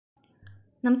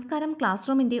നമസ്കാരം, ക്ലാസ്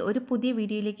റൂമിൻ്റെ ഒരു പുതിയ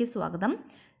വീഡിയോയിലേക്ക് സ്വാഗതം.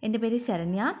 എൻ്റെ പേര്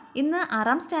ശരണ്യ. ഇന്ന്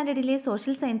 6ാം സ്റ്റാൻഡേർഡിലെ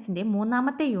സോഷ്യൽ സയൻസിൻ്റെ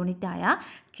 3ാമത്തെ യൂണിറ്റായ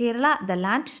Kerala the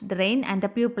land the rain and the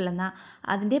people എന്ന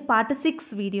അതിൻ്റെ പാർട്ട്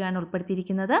 6 വീഡിയോ ആണ്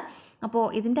ഉൾപ്പെടുത്തിയിരിക്കുന്നത്. അപ്പോൾ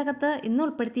ഇതിൻ്റെ അകത്ത് ഇന്ന്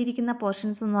ഉൾപ്പെടുത്തിയിരിക്കുന്ന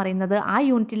പോർഷൻസ് എന്ന് പറയുന്നത് ആ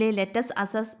യൂണിറ്റിലെ ലെറ്റസ്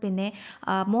അസസ്, പിന്നെ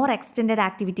more extended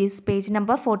activities, page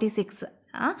number 46,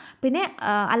 പിന്നെ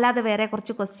അല്ലാതെ വേറെ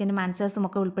കുറച്ച് ക്വസ്റ്റ്യനും ആൻസേഴ്സും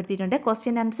ഒക്കെ ഉൾപ്പെടുത്തിയിട്ടുണ്ട്.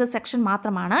 ക്വസ്റ്റ്യൻ ആൻസർ സെക്ഷൻ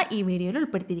മാത്രമാണ് ഈ വീഡിയോയിൽ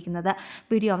ഉൾപ്പെടുത്തിയിരിക്കുന്നത്.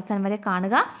 വീഡിയോ അവസാനം വരെ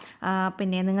കാണുക.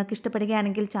 പിന്നെ നിങ്ങൾക്ക്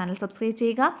ഇഷ്ടപ്പെടുകയാണെങ്കിൽ ചാനൽ സബ്സ്ക്രൈബ്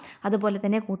ചെയ്യുക. അതുപോലെ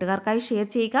തന്നെ കൂട്ടുകാർക്കായി ഷെയർ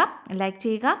ചെയ്യുക, ലൈക്ക്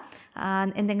ചെയ്യുക.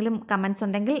 എന്തെങ്കിലും കമൻറ്റ്സ്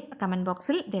ഉണ്ടെങ്കിൽ കമൻറ്റ്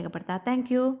ബോക്സിൽ രേഖപ്പെടുത്തുക.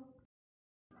 Thank you.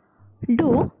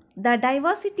 The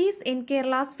diversities in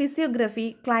Kerala's physiography,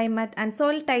 climate and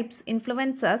soil types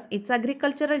influences its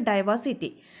agricultural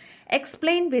diversity.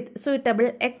 Explain with suitable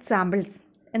examples.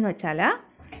 എന്ന് വെച്ചാൽ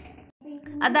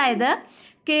അതായത്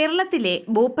കേരളത്തിലെ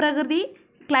ഭൂപ്രകൃതി,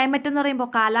 ക്ലൈമറ്റ് എന്ന് പറയുമ്പോൾ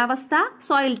കാലാവസ്ഥ,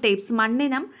 സോയിൽ ടൈപ്സ്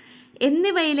മണ്ണിനം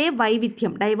എന്നിവയിലെ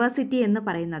വൈവിധ്യം, ഡൈവേഴ്സിറ്റി എന്ന്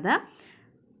പറയുന്നത്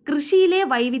കൃഷിയിലെ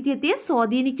വൈവിധ്യത്തെ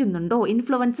സ്വാധീനിക്കുന്നുണ്ടോ,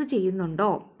 ഇൻഫ്ലുവൻസ്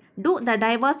ചെയ്യുന്നുണ്ടോ? Do the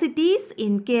diversities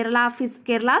in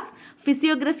Kerala's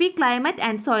physiography, climate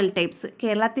and soil types,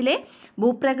 കേരളത്തിലെ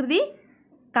ഭൂപ്രകൃതി,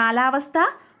 കാലാവസ്ഥ,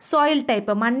 സോയിൽ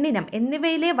ടൈപ്പ് മണ്ണിനം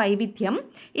എന്നിവയിലെ വൈവിധ്യം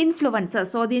ഇൻഫ്ലുവൻസ്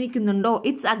സ്വാധീനിക്കുന്നുണ്ടോ?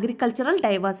 ഇറ്റ്സ് അഗ്രികൾച്ചറൽ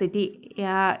ഡൈവേഴ്സിറ്റി,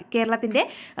 കേരളത്തിൻ്റെ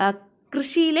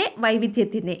കൃഷിയിലെ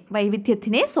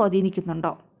വൈവിധ്യത്തിനെ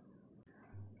സ്വാധീനിക്കുന്നുണ്ടോ?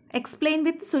 എക്സ്പ്ലെയിൻ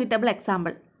വിത്ത് സൂറ്റബിൾ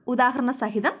എക്സാമ്പിൾ, ഉദാഹരണ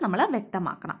സഹിതം നമ്മൾ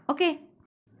വ്യക്തമാക്കണം. ഓക്കെ,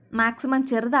 മാക്സിമം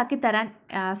ചെറുതാക്കി തരാൻ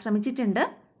ശ്രമിച്ചിട്ടുണ്ട്.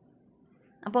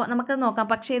 അപ്പോൾ നമുക്ക് നോക്കാം.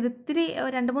 പക്ഷേ ഇത് ഇത്തിരി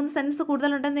 2-3 സെൻറ്റൻസ്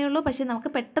കൂടുതലുണ്ടെന്നേ ഉള്ളൂ. പക്ഷേ നമുക്ക്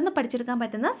പെട്ടെന്ന് പഠിച്ചെടുക്കാൻ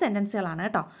പറ്റുന്ന സെൻറ്റൻസുകളാണ്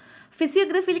കേട്ടോ.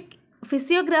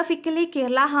 ഫിസിയോഗ്രാഫിക്കലി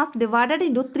Kerala has divided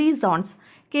into 3 zones.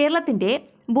 കേരളത്തിൻ്റെ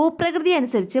ഭൂപ്രകൃതി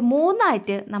അനുസരിച്ച്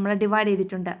 3ആയിട്ട് നമ്മൾ ഡിവൈഡ്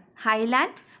ചെയ്തിട്ടുണ്ട്.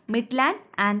 ഹൈലാൻഡ്, മിഡ്ലാൻഡ്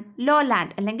ആൻഡ്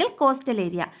ലോലാൻഡ് അല്ലെങ്കിൽ കോസ്റ്റൽ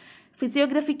ഏരിയ.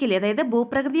 ഫിസിയോഗ്രഫിക്കലി അതായത്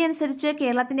ഭൂപ്രകൃതി അനുസരിച്ച്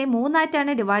കേരളത്തിൻ്റെ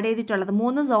 3ആയിട്ടാണ് ഡിവൈഡ് ചെയ്തിട്ടുള്ളത്.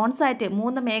 3 സോൺസായിട്ട്,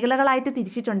 3 മേഖലകളായിട്ട്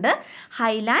തിരിച്ചിട്ടുണ്ട്.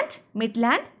 ഹൈലാൻഡ്,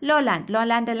 മിഡ്ലാൻഡ്,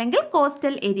 ലോലാൻഡ് അല്ലെങ്കിൽ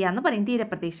കോസ്റ്റൽ ഏരിയ എന്ന് പറയും,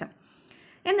 തീരപ്രദേശം.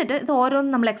 എന്നിട്ട് ഇത്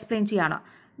ഓരോന്നും നമ്മൾ എക്സ്പ്ലെയിൻ ചെയ്യുകയാണ്.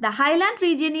 The Highland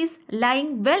region is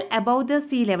lying well above the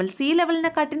sea level. See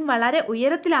ലെവലിനെക്കാട്ടിൻ വളരെ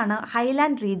ഉയരത്തിലാണ്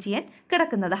ഹൈലാൻഡ് റീജിയൻ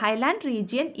കിടക്കുന്നത്. Highland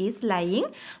region is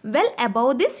lying well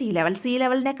above the see level. See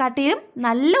ലെവലിനെക്കാട്ടിലും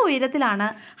നല്ല ഉയരത്തിലാണ്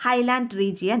ഹൈലാൻഡ്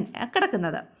റീജിയൻ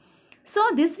കിടക്കുന്നത്. So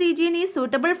this region is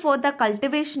suitable for the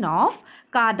cultivation of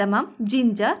cardamom,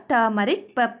 ginger, turmeric,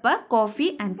 pepper, coffee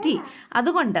and tea.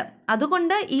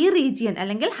 അതുകൊണ്ട് ഈ region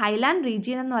അല്ലെങ്കിൽ Highland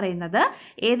region എന്ന് പറയുന്നത്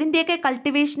ഏതിൻ്റെയൊക്കെ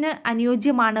കൾട്ടിവേഷന്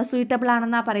അനുയോജ്യമാണ്, suitable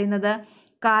ആണെന്നാണ് പറയുന്നത്?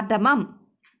 കാർഡമം,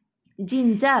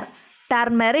 ജിഞ്ചർ,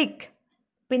 ടർമെറിക്,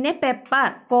 പിന്നെ പെപ്പർ,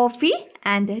 കോഫി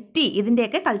ആൻഡ് ടീ,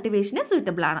 ഇതിൻ്റെയൊക്കെ കൾട്ടിവേഷന്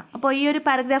സൂറ്റബിൾ ആണ്. അപ്പോൾ ഈ ഒരു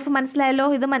പാരഗ്രാഫ് മനസ്സിലായല്ലോ,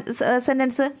 ഇത്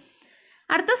സെൻറ്റൻസ്.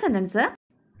 അടുത്ത സെൻറ്റൻസ്,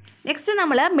 നെക്സ്റ്റ്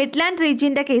നമ്മൾ മിഡ്ലാൻഡ്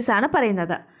റീജിയൻ്റെ കേസാണ്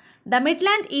പറയുന്നത്. The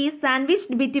Midland is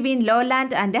sandwiched between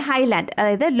lowland and Highland.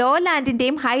 അതായത്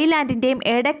ലോലാൻഡിൻ്റെയും ഹൈലാൻഡിൻ്റെയും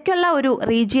ഇടയ്ക്കുള്ള ഒരു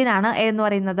റീജിയനാണ് എന്ന്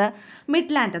പറയുന്നത്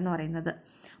മിഡ്ലാൻഡ് എന്ന് പറയുന്നത്.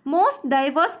 Most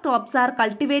diverse crops R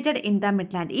cultivated in the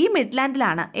Midland. ഈ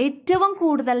മിഡ്ലാൻഡിലാണ് ഏറ്റവും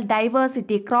കൂടുതൽ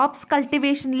ഡൈവേഴ്സിറ്റി, ക്രോപ്സ്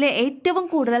കൾട്ടിവേഷനിലെ ഏറ്റവും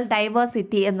കൂടുതൽ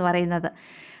ഡൈവേഴ്സിറ്റി എന്ന് പറയുന്നത്.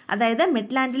 അതായത്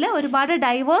മിഡ്ലാൻഡിൽ ഒരുപാട്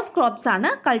ഡൈവേഴ്സ് ക്രോപ്സ്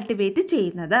ആണ് കൾട്ടിവേറ്റ്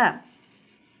ചെയ്യുന്നത്.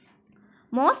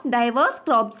 Most diverse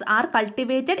crops R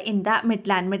cultivated in the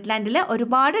Midland. മിഡ്ലാൻഡിൽ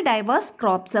ഒരുപാട് ഡൈവേഴ്സ്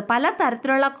ക്രോപ്സ്, പല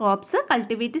തരത്തിലുള്ള ക്രോപ്സ്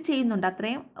കൾട്ടിവേറ്റ് ചെയ്യുന്നുണ്ട്,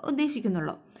 അത്രയും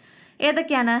ഉദ്ദേശിക്കുന്നുള്ളൂ.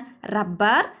 ഏതൊക്കെയാണ്?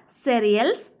 Rubber,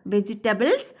 cereals,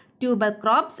 vegetables, tuber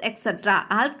crops etcetera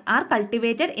are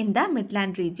cultivated in the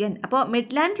Midland region. അപ്പോൾ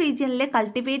മിഡ്ലാൻഡ് റീജിയനിൽ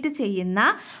കൾട്ടിവേറ്റ് ചെയ്യുന്ന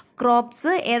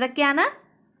ക്രോപ്സ് ഏതൊക്കെയാണ്?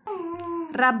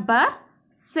 Rubber,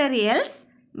 cereals,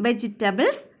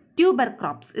 vegetables, tuber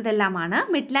crops, ഇതെല്ലാമാണ്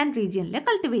മിഡ്ലാൻഡ് റീജിയനിൽ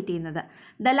കൾട്ടിവേറ്റ് ചെയ്യുന്നത്.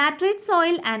 The laterite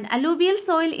soil and alluvial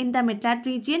soil in the Midland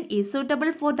region is suitable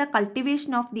for the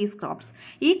cultivation of these crops.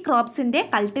 ഈ ക്രോപ്സിൻ്റെ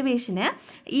കൾട്ടിവേഷന്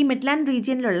ഈ Midland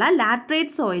റീജിയനിലുള്ള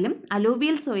laterite സോയിലും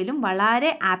alluvial സോയിലും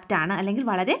വളരെ ആപ്റ്റാണ് അല്ലെങ്കിൽ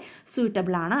വളരെ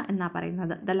സൂട്ടബിൾ ആണ് എന്നാണ്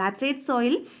പറയുന്നത്. The laterite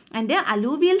soil and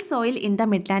alluvial soil in the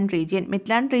Midland region.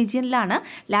 Midland റീജിയനിലാണ്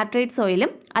laterite സോയിലും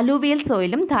alluvial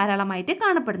സോയിലും ധാരാളമായിട്ട്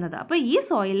കാണപ്പെടുന്നത്. അപ്പോൾ ഈ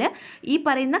സോയിൽ ഈ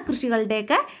പറയുന്ന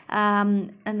കൃഷികളുടെയൊക്കെ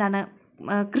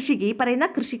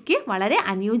കൃഷിക്ക് വളരെ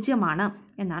അനുയോജ്യമാണ്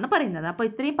എന്നാണ് പറയുന്നത്. അപ്പോൾ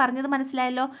ഇത്രയും പറഞ്ഞത്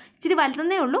മനസ്സിലായല്ലോ. ഇച്ചിരി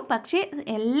വലുതന്നേ ഉള്ളൂ, പക്ഷേ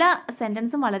എല്ലാ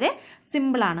സെൻറ്റൻസും വളരെ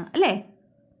സിമ്പിളാണ് അല്ലേ?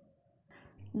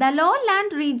 The low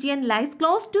land region lies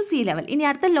close to see level. ഇനി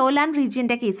അടുത്ത ലോ ലാൻഡ്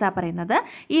റീജിയൻ്റെ കേസാണ് പറയുന്നത്.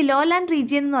 ഈ ലോ ലാൻഡ്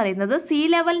റീജിയൻ എന്ന് പറയുന്നത് സീ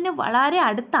ലെവലിന് വളരെ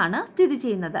അടുത്താണ് സ്ഥിതി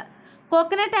ചെയ്യുന്നത്.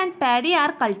 Coconut and paddy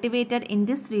R cultivated in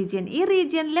this region. ഈ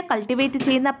റീജിയനിൽ കൾട്ടിവേറ്റ്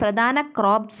ചെയ്യുന്ന പ്രധാന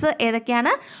ക്രോപ്സ്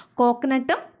ഏതൊക്കെയാണ്?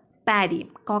 കോക്കനട്ടും പാഡിയും.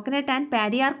 Coconut and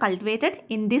paddy R cultivated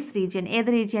in this region. ഏത്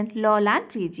റീജിയൻ?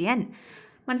 Lowland region.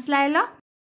 മനസ്സിലായല്ലോ?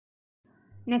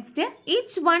 Next,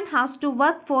 each one has to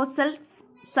work for self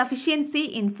sufficiency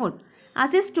in food.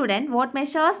 As A student what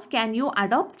measures can you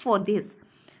adopt for this?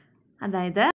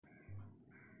 അതായത്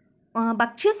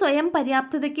ഭക്ഷ്യ സ്വയം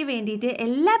പര്യാപ്തതയ്ക്ക് വേണ്ടിയിട്ട്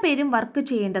എല്ലാ പേരും work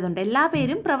ചെയ്യേണ്ടതുണ്ട്, എല്ലാ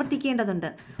പേരും പ്രവർത്തിക്കേണ്ടതുണ്ട്.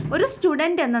 ഒരു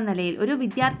സ്റ്റുഡൻറ്റ് എന്ന നിലയിൽ, ഒരു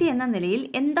വിദ്യാർത്ഥി എന്ന നിലയിൽ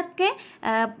എന്തൊക്കെ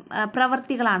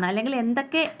പ്രവർത്തികളാണ് അല്ലെങ്കിൽ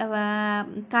എന്തൊക്കെ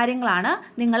കാര്യങ്ങളാണ്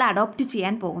നിങ്ങൾ അഡോപ്റ്റ്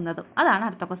ചെയ്യാൻ പോകുന്നത്? അതാണ്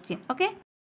അടുത്ത ക്വസ്റ്റ്യൻ. ഓക്കെ,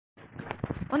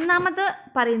 ഒന്നാമത്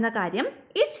പറയുന്ന കാര്യം,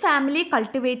 each family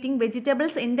cultivating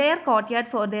vegetables in there courtyard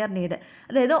for their need.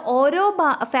 അതായത് ഓരോ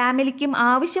ഫാമിലിക്കും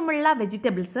ആവശ്യമുള്ള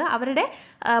വെജിറ്റബിൾസ് അവരുടെ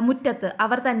മുറ്റത്ത്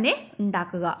അവർ തന്നെ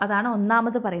ഉണ്ടാക്കുക. അതാണ്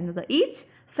ഒന്നാമത് പറയുന്നത്. ഈച്ച്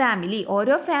ഫാമിലി,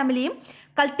 ഓരോ ഫാമിലിയും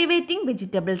കൾട്ടിവേറ്റിംഗ്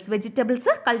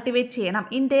വെജിറ്റബിൾസ് കൾട്ടിവേറ്റ് ചെയ്യണം.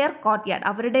 ഇൻ ദെയർ കോർട്ട്യാർഡ്,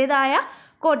 അവരുടേതായ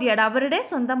കോർട്ട്യാർഡ്, അവരുടെ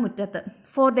സ്വന്തം മുറ്റത്ത്.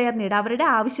 ഫോർ ദെയർ നീഡ്, അവരുടെ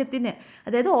ആവശ്യത്തിന്.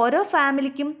 അതായത് ഓരോ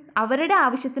ഫാമിലിക്കും അവരുടെ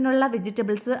ആവശ്യത്തിനുള്ള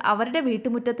വെജിറ്റബിൾസ് അവരുടെ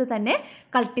വീട്ടുമുറ്റത്ത് തന്നെ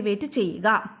കൾട്ടിവേറ്റ് ചെയ്യുക.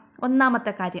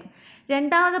 ഒന്നാമത്തെ കാര്യം.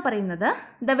 രണ്ടാമത് പറയുന്നത്,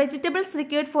 the vegetables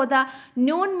required for the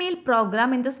noon meal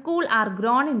programme in the school R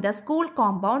grown in the school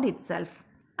compound it self.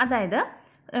 അതായത്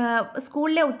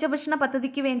സ്കൂളിലെ ഉച്ചഭക്ഷണ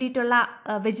പദ്ധതിക്ക് വേണ്ടിയിട്ടുള്ള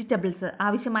വെജിറ്റബിൾസ്,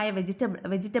 ആവശ്യമായ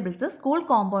വെജിറ്റബിൾസ് സ്കൂൾ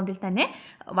കോമ്പൗണ്ടിൽ തന്നെ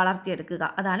വളർത്തിയെടുക്കുക.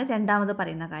 അതാണ് രണ്ടാമത്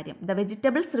പറയുന്ന കാര്യം. The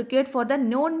vegetables required for the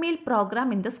non meal programme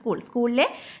in the school. സ്കൂളിലെ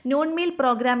നോൺ മീൽ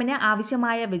പ്രോഗ്രാമിന്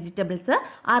ആവശ്യമായ vegetables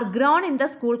R grown in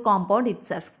the school compound it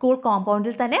self. School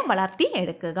കോമ്പൗണ്ടിൽ തന്നെ വളർത്തി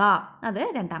എടുക്കുക. അത്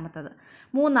രണ്ടാമത്തത്.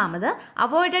 മൂന്നാമത്,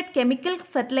 avoided chemical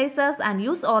fertilisers and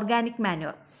use organic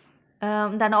manure.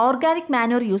 എന്താണ് ഓർഗാനിക്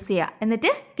മാന്യൂർ യൂസ് ചെയ്യുക, എന്നിട്ട്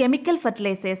കെമിക്കൽ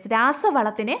ഫെർട്ടിലൈസേഴ്സ്,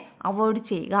 രാസവളത്തിനെ അവോയ്ഡ്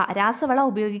ചെയ്യുക. രാസവളം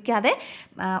ഉപയോഗിക്കാതെ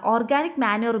ഓർഗാനിക്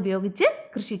മാന്യൂർ ഉപയോഗിച്ച്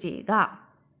കൃഷി ചെയ്യുക.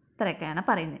 ഇത്രയൊക്കെയാണ്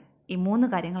പറയുന്നത്. ഈ മൂന്ന്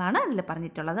കാര്യങ്ങളാണ് ഇതിൽ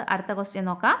പറഞ്ഞിട്ടുള്ളത്. അടുത്ത ക്വസ്റ്റ്യൻ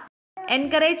നോക്കാം.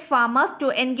 Encourage farmers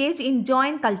to engage in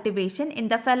joint cultivation in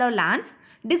the fellow lands.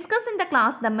 Discuss in the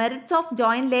class the merits of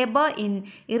joint labour in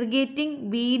ഇറിഗേറ്റിംഗ്,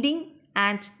 വീഡിംഗ്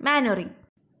and മാനുറിംഗ്.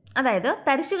 അതായത്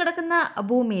തരിച്ചു കിടക്കുന്ന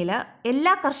ഭൂമിയിൽ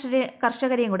എല്ലാ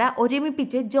കർഷകരെയും കൂടെ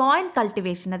ഒരുമിപ്പിച്ച് ജോയിൻറ്റ്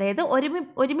കൾട്ടിവേഷൻ, അതായത്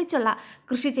ഒരുമിച്ചുള്ള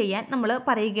കൃഷി ചെയ്യാൻ നമ്മൾ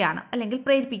പറയുകയാണ് അല്ലെങ്കിൽ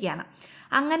പ്രേരിപ്പിക്കുകയാണ്.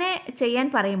 അങ്ങനെ ചെയ്യാൻ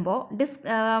പറയുമ്പോൾ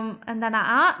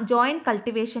ആ ജോയിൻറ്റ്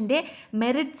കൾട്ടിവേഷൻ്റെ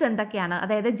മെറിറ്റ്സ് എന്തൊക്കെയാണ്?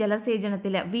 അതായത്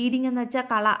ജലസേചനത്തിൽ, വീഡിങ് എന്ന് വെച്ചാൽ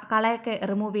കളയൊക്കെ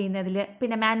റിമൂവ് ചെയ്യുന്നതിൽ,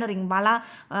 പിന്നെ മാനുറിങ്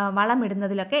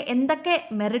വളമിടുന്നതിലൊക്കെ എന്തൊക്കെ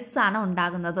മെറിറ്റ്സ് ആണ്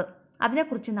ഉണ്ടാകുന്നത്,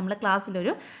 അതിനെക്കുറിച്ച് നമ്മൾ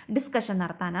ക്ലാസ്സിലൊരു ഡിസ്കഷൻ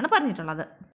നടത്താനാണ് പറഞ്ഞിട്ടുള്ളത്.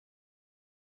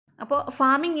 അപ്പോൾ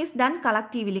ഫാമിംഗ് ഈസ് ഡൺ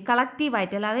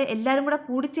കളക്റ്റീവായിട്ട്, അല്ലാതെ എല്ലാവരും കൂടെ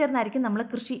കൂടിച്ചേർന്നായിരിക്കും നമ്മൾ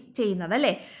കൃഷി ചെയ്യുന്നത്,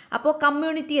 അല്ലേ? അപ്പോൾ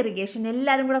കമ്മ്യൂണിറ്റി ഇറിഗേഷൻ,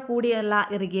 എല്ലാവരും കൂടെ കൂടിയുള്ള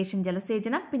ഇറിഗേഷൻ,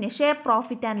 ജലസേചനം. പിന്നെ ഷെയർ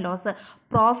പ്രോഫിറ്റ് ആൻഡ് ലോസ്,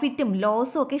 പ്രോഫിറ്റും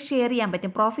ലോസും ഒക്കെ ഷെയർ ചെയ്യാൻ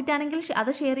പറ്റും. പ്രോഫിറ്റ് ആണെങ്കിൽ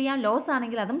അത് ഷെയർ ചെയ്യാം, ലോസ്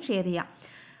ആണെങ്കിൽ അതും ഷെയർ ചെയ്യാം.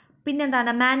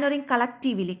 പിന്നെന്താണ് മാനുറിങ്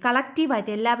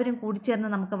കളക്റ്റീവായിട്ട് എല്ലാവരും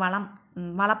കൂടിച്ചേർന്ന് നമുക്ക്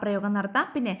വളപ്രയോഗം നടത്താം.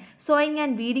 പിന്നെ സോയിങ്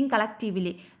ആൻഡ് വീഡിങ്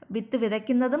കളക്റ്റീവ്ലി, വിത്ത്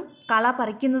വിതയ്ക്കുന്നതും കള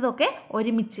പറിക്കുന്നതും ഒക്കെ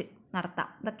ഒരുമിച്ച് നടത്താം.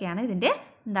 ഇതൊക്കെയാണ് ഇതിൻ്റെ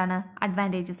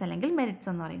അഡ്വാൻറ്റേജസ് അല്ലെങ്കിൽ മെറിറ്റ്സ്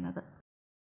എന്ന് പറയുന്നത്.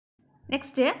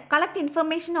 Next, collect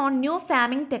information on new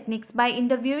farming techniques by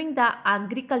interviewing the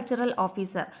agricultural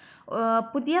officer.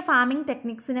 പുതിയ ഫാമിംഗ്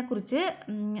ടെക്നിക്സിനെ കുറിച്ച്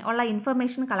ഉള്ള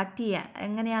ഇൻഫർമേഷൻ കളക്ട് ചെയ്യുക.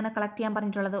 എങ്ങനെയാണ് കളക്ട് ചെയ്യാൻ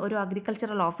പറഞ്ഞിട്ടുള്ളത്? ഒരു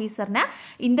അഗ്രികൾച്ചറൽ ഓഫീസറിനെ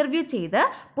ഇൻ്റർവ്യൂ ചെയ്ത്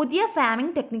പുതിയ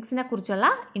ഫാമിംഗ് ടെക്നിക്സിനെ കുറിച്ചുള്ള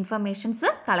ഇൻഫർമേഷൻസ്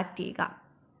കളക്ട് ചെയ്യുക.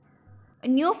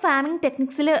 ന്യൂ ഫാമിംഗ്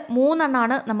ടെക്നിക്സിൽ 3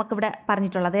 എണ്ണമാണ് നമുക്കിവിടെ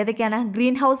പറഞ്ഞിട്ടുള്ളത്. ഏതൊക്കെയാണ്?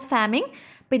 ഗ്രീൻ ഹൗസ് ഫാമിംഗ്,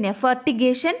 പിന്നെ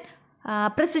ഫെർട്ടിഗേഷൻ,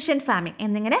 പ്രിസിഷൻ ഫാമിംഗ്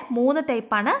എന്നിങ്ങനെ 3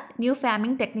 ടൈപ്പാണ് ന്യൂ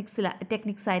ഫാമിംഗ്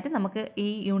ടെക്നിക്സായിട്ട് നമുക്ക് ഈ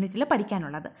യൂണിറ്റിൽ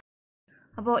പഠിക്കാനുള്ളത്.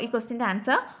 അപ്പോൾ ഈ ക്വസ്റ്റ്യൻ്റെ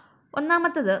ആൻസർ,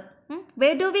 ഒന്നാമത്തത്,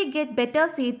 where do we get better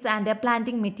seeds and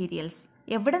planting materials?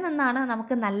 എവിടെ നിന്നാണ്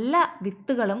നമുക്ക് നല്ല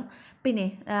വിത്തുകളും പിന്നെ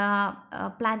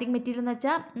പ്ലാന്റിംഗ് മെറ്റീരിയൽ എന്ന്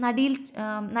വെച്ചാൽ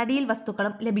നടീൽ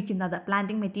വസ്തുക്കളും ലഭിക്കുന്നത്?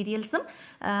 പ്ലാന്റിംഗ് മെറ്റീരിയൽസും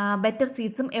ബെറ്റർ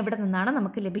സീഡ്സും എവിടെ നിന്നാണ്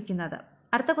നമുക്ക് ലഭിക്കുന്നത്?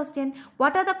 അടുത്ത question,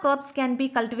 what are the crops can be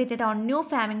cultivated on new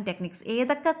farming techniques?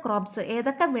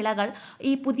 ഏതൊക്കെ വിളകൾ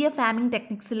ഈ പുതിയ ഫാമിംഗ്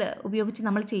ടെക്നിക്സിൽ ഉപയോഗിച്ച്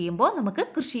നമ്മൾ ചെയ്യുമ്പോൾ നമുക്ക്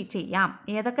കൃഷി ചെയ്യാം?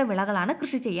 ഏതൊക്കെ വിളകളാണ്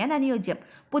കൃഷി ചെയ്യാൻ അനുയോജ്യം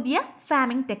പുതിയ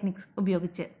ഫാമിംഗ് ടെക്നിക്സ്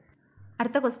ഉപയോഗിച്ച്?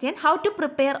 അടുത്ത question, how to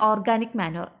prepare organic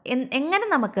manure? എങ്ങനെ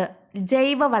നമുക്ക്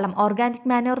ജൈവവളം, ഓർഗാനിക്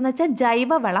മാന്യൂർ എന്ന് വെച്ചാൽ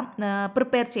ജൈവവളം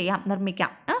പ്രിപ്പയർ ചെയ്യാം,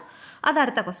 നിർമ്മിക്കാം?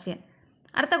 അതടുത്ത ക്വസ്റ്റ്യൻ.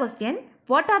 അടുത്ത question,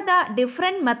 what are the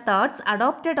different methods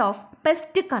adopted of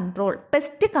pest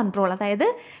control? അതായത്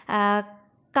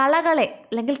കളകളെ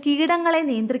അല്ലെങ്കിൽ കീടങ്ങളെ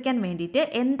നിയന്ത്രിക്കാൻ വേണ്ടിയിട്ട്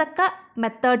എന്തൊക്കെ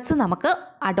മെത്തേഡ്സ് നമുക്ക്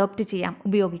അഡോപ്റ്റ് ചെയ്യാം,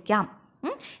 ഉപയോഗിക്കാം?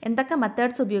 എന്തൊക്കെ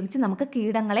മെത്തേഡ്സ് ഉപയോഗിച്ച് നമുക്ക്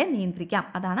കീടങ്ങളെ നിയന്ത്രിക്കാം?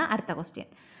 അതാണ് അടുത്ത ക്വസ്റ്റ്യൻ.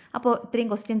 അപ്പോൾ ഇത്രയും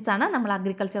ക്വസ്റ്റ്യൻസാണ് നമ്മൾ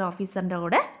അഗ്രികൾച്ചർ ഓഫീസറിൻ്റെ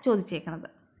കൂടെ ചോദിച്ചേക്കുന്നത്.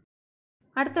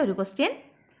 അടുത്ത ഒരു question,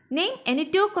 name any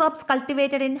 2 crops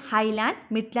cultivated in Highland,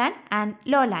 Midland and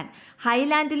lowland.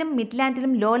 ഹൈലാൻഡിലും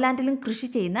മിഡ്ലാൻഡിലും ലോലാൻഡിലും കൃഷി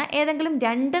ചെയ്യുന്ന ഏതെങ്കിലും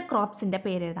 2 ക്രോപ്സിൻ്റെ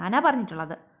പേര് എഴുതാനാണ്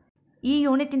പറഞ്ഞിട്ടുള്ളത്. ഈ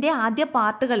യൂണിറ്റിൻ്റെ ആദ്യ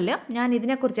പാർട്ടുകളിൽ ഞാൻ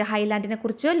ഇതിനെക്കുറിച്ച്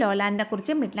ഹൈലാൻഡിനെക്കുറിച്ച്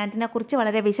ലോലാൻഡിനെക്കുറിച്ച് മിഡ്ലാൻഡിനെക്കുറിച്ച്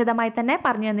വളരെ വിശദമായി തന്നെ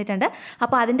പറഞ്ഞു തന്നിട്ടുണ്ട്.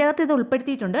 അപ്പോൾ അതിൻ്റെ അകത്ത് ഇത്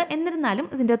ഉൾപ്പെടുത്തിയിട്ടുണ്ട്. എന്നിരുന്നാലും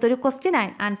ഇതിൻ്റെ അകത്തൊരു ക്വസ്റ്റ്യൻ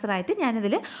ആൻസറായിട്ട്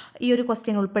ഞാനിതിൽ ഈ ഒരു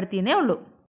ക്വസ്റ്റ്യൻ ഉൾപ്പെടുത്തിയെന്നേ ഉള്ളൂ.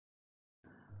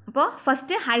 അപ്പോൾ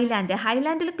ഫസ്റ്റ്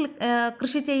ഹൈലാൻഡിൽ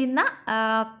കൃഷി ചെയ്യുന്ന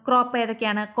ക്രോപ്പ്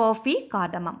ഏതൊക്കെയാണ്? Coffee,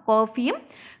 cardamom. കോഫിയും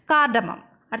കാർഡമം.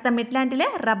 അടുത്ത മിഡ്ലാൻഡിൽ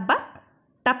റബ്ബർ,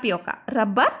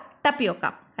 ടപ്പിയോക്ക.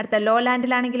 അടുത്ത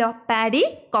ലോലാൻഡിലാണെങ്കിലോ പാഡി,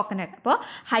 കോക്കനട്ട്. അപ്പോൾ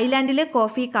ഹൈലാൻഡിൽ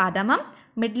coffee, cardamom.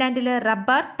 മിഡ്ലാൻഡിൽ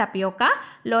rubber, ടപ്പിയോക്ക.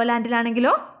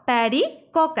 ലോലാൻഡിലാണെങ്കിലോ paddy,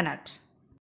 coconut.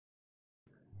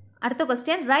 അടുത്ത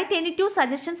question, right any 2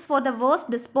 suggestions for the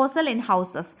waste disposal in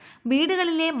houses.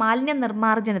 വീടുകളിലെ മാലിന്യ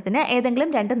നിർമ്മാർജ്ജനത്തിന് ഏതെങ്കിലും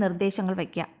 2 നിർദ്ദേശങ്ങൾ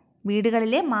വയ്ക്കുക.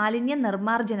 വീടുകളിലെ മാലിന്യ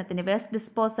നിർമ്മാർജ്ജനത്തിന് വേസ്റ്റ്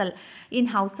ഡിസ്പോസൽ ഇൻ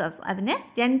ഹൗസസ്, അതിന്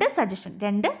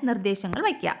 2 നിർദ്ദേശങ്ങൾ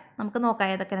വയ്ക്കുക. നമുക്ക്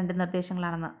നോക്കാം ഏതൊക്കെ 2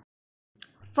 നിർദ്ദേശങ്ങളാണെന്ന്.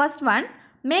 First one,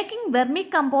 making vermi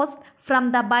compost from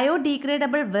the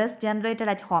biodegradable waste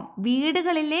generated at home.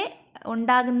 വീടുകളിലെ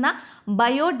ഉണ്ടാകുന്ന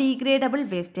ബയോഡീഗ്രേഡബിൾ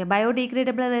വേസ്റ്റ്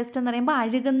എന്ന് പറയുമ്പോൾ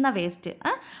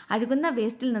അഴുകുന്ന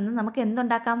വേസ്റ്റിൽ നിന്ന് നമുക്ക്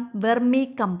എന്തുണ്ടാക്കാം? Vermi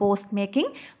compost.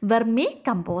 Making vermi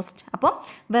compost. അപ്പോൾ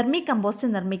വെർമി കമ്പോസ്റ്റ്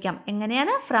നിർമ്മിക്കാം.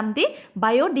 എങ്ങനെയാണ്? From the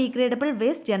biodegradable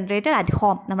waste generated at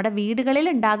home. നമ്മുടെ വീടുകളിൽ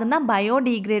ഉണ്ടാകുന്ന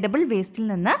ബയോഡീഗ്രേഡബിൾ വേസ്റ്റിൽ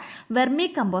നിന്ന് വെർമി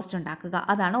കമ്പോസ്റ്റ് ഉണ്ടാക്കുക.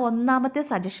 അതാണ് ഒന്നാമത്തെ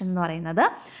സജഷൻ എന്ന് പറയുന്നത്.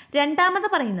 രണ്ടാമത്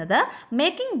പറയുന്നത്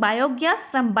making biogas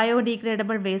from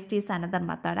biodegradable waste is another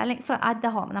method. അല്ലെങ്കിൽ അറ്റ്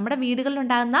ദ ഹോം, നമ്മുടെ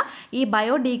വീടുകളിലുണ്ടാകുന്ന ഈ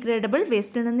ബയോഡീഗ്രേഡബിൾ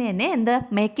വേസ്റ്റിൽ നിന്ന് തന്നെ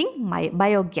മേക്കിംഗ്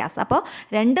ബയോഗ്യാസ്. അപ്പോൾ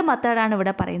 2 മെത്തേഡാണ്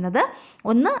ഇവിടെ പറയുന്നത്.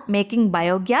 ഒന്ന് making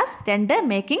biogas, 2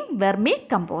 making vermi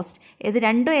compost. ഇത്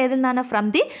രണ്ടും ഏതിൽ നിന്നാണ്? From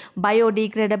the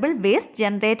biodegradable waste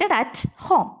generated at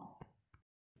home.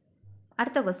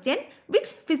 അടുത്ത question,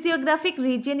 which physiographic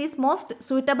region is most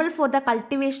suitable for the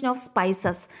cultivation of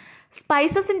spices.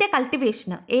 സ്പൈസസിൻ്റെ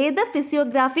കൾട്ടിവേഷന് ഏത്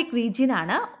ഫിസിയോഗ്രാഫിക്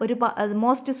റീജിയനാണ്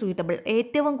മോസ്റ്റ് സൂറ്റബിൾ,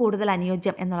 ഏറ്റവും കൂടുതൽ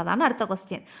അനുയോജ്യം എന്നുള്ളതാണ് അടുത്ത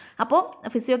ക്വസ്റ്റ്യൻ. അപ്പോൾ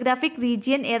physiographic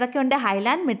region ഏതൊക്കെയുണ്ട്?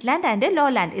 Highland, Midland and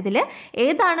lowland. ഇതിൽ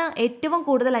ഏതാണ് ഏറ്റവും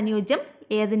കൂടുതൽ അനുയോജ്യം?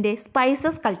 ഏതിൻ്റെ?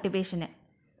 സ്പൈസസ് കൾട്ടിവേഷന്.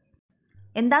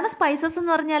 എന്താണ് സ്പൈസസ്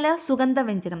എന്ന് പറഞ്ഞാൽ?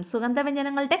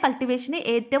 സുഗന്ധവ്യഞ്ജനങ്ങളുടെ കൾട്ടിവേഷന്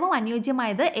ഏറ്റവും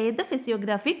അനുയോജ്യമായത് ഏത്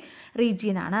ഫിസിയോഗ്രാഫിക്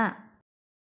റീജിയനാണ്?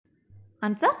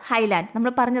 Answer Highland.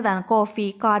 നമ്മൾ പറഞ്ഞതാണ് കോഫി,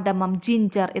 കാർഡമം,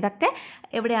 ജിഞ്ചർ ഇതൊക്കെ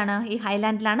എവിടെയാണ്? ഈ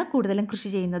ഹൈലാൻഡിലാണ് കൂടുതലും കൃഷി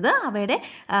ചെയ്യുന്നത്. അവയുടെ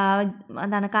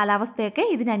കാലാവസ്ഥയൊക്കെ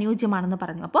ഇതിന് അനുയോജ്യമാണെന്ന്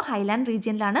പറഞ്ഞു. അപ്പോൾ ഹൈലാൻഡ്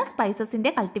റീജിയനിലാണ്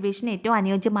സ്പൈസസിൻ്റെ കൾട്ടിവേഷൻ ഏറ്റവും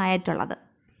അനുയോജ്യമായിട്ടുള്ളത്.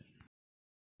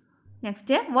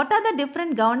 Next, what are the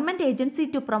different government agency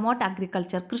to promote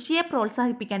agriculture. കൃഷിയെ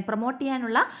പ്രോത്സാഹിപ്പിക്കാൻ, പ്രൊമോട്ട്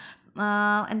ചെയ്യാനുള്ള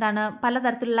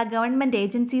പലതരത്തിലുള്ള ഗവൺമെൻറ്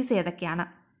ഏജൻസീസ് ഏതൊക്കെയാണ്?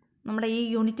 നമ്മുടെ ഈ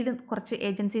യൂണിറ്റിൽ കുറച്ച്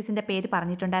ഏജൻസീസിൻ്റെ പേര്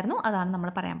പറഞ്ഞിട്ടുണ്ടായിരുന്നു. അതാണ്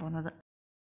നമ്മൾ പറയാൻ പോകുന്നത്.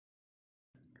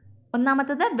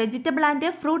 ഒന്നാമത്തത് vegetable and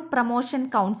fruit promotion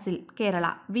council Kerala,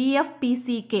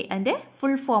 VFPCK. അതിൻ്റെ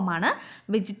ഫുൾ ഫോമാണ്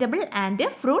vegetable and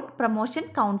fruit promotion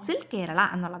council Kerala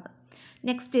എന്നുള്ളത്.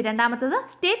 നെക്സ്റ്റ്, രണ്ടാമത്തത്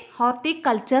സ്റ്റേറ്റ്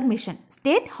ഹോർട്ടിക്കൾച്ചർ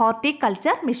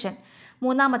മിഷൻ.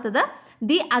 മൂന്നാമത്തത്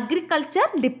ദി അഗ്രികൾച്ചർ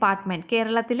ഡിപ്പാർട്ട്മെൻറ്റ്.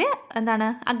 കേരളത്തിൽ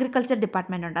അഗ്രികൾച്ചർ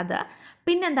ഡിപ്പാർട്ട്മെൻ്റ് ഉണ്ട് അത്.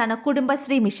 പിന്നെന്താണ്?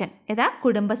 കുടുംബശ്രീ മിഷൻ.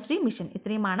 കുടുംബശ്രീ മിഷൻ.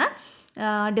 ഇത്രയുമാണ്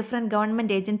different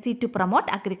government agency to promote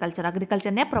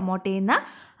അഗ്രികൾച്ചറിനെ promote ചെയ്യുന്ന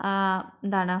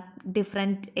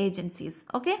ഡിഫറെൻറ്റ് ഏജൻസീസ്.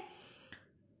 ഓക്കെ,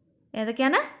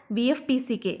 ഏതൊക്കെയാണ്?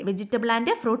 VFPCK, vegetable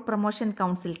and fruit promotion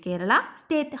council Kerala,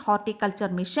 state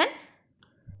horticulture mission,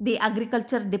 the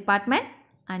agriculture department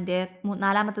and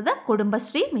നാലാമത്തത്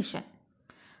Kudumbashree mission.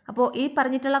 അപ്പോൾ ഈ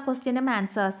പറഞ്ഞിട്ടുള്ള ക്വസ്റ്റ്യനും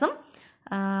ആൻസേഴ്സും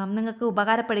നിങ്ങൾക്ക്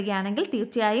ഉപകാരപ്പെടുകയാണെങ്കിൽ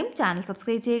തീർച്ചയായും ചാനൽ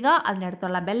സബ്സ്ക്രൈബ് ചെയ്യുക.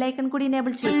 അതിനടുത്തുള്ള ബെൽ ഐക്കൺ കൂടി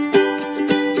എനേബിൾ ചെയ്യുക.